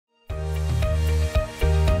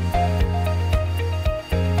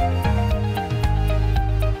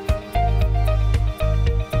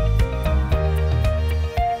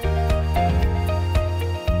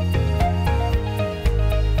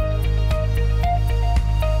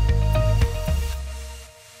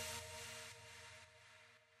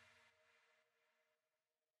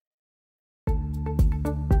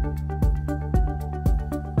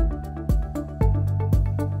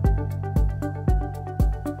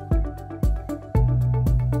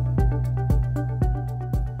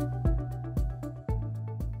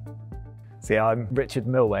So yeah, I'm Richard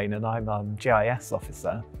Milwain and I'm GIS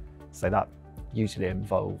officer. So that usually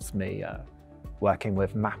involves me working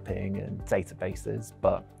with mapping and databases.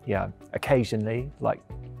 But yeah, occasionally, like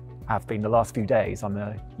have been the last few days, I'm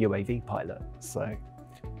a UAV pilot. So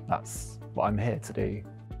that's what I'm here to do.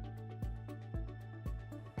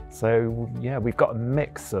 So yeah, we've got a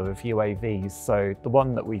mix of UAVs. So the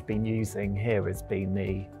one that we've been using here has been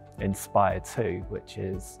the Inspire 2, which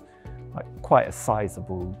is like quite a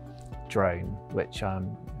sizable drone, which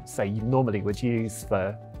say you normally would use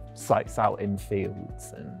for sites out in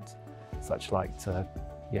fields and such like to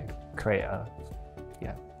create a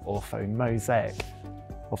ortho mosaic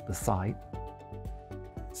of the site.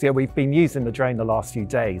 So yeah, we've been using the drone the last few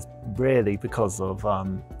days really because of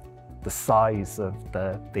the size of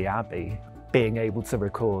the Abbey, being able to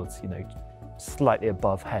record, slightly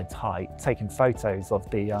above head height, taking photos of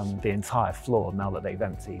the entire floor now that they've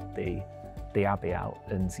emptied the Abbey out,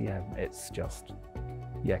 and yeah, it's just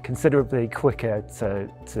considerably quicker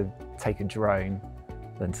to take a drone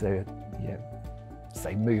than to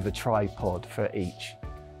say move a tripod for each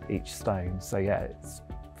stone. So yeah, it's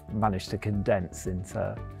managed to condense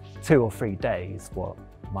into 2 or 3 days what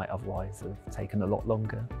might otherwise have taken a lot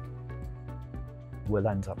longer. We'll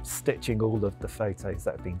end up stitching all of the photos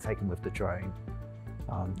that have been taken with the drone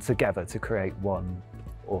together to create one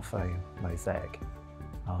ortho mosaic.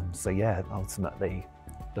 So yeah, ultimately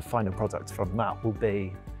the final product from that will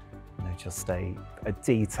be just a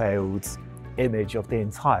detailed image of the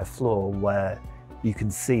entire floor where you can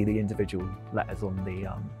see the individual letters on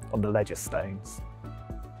the ledger stones.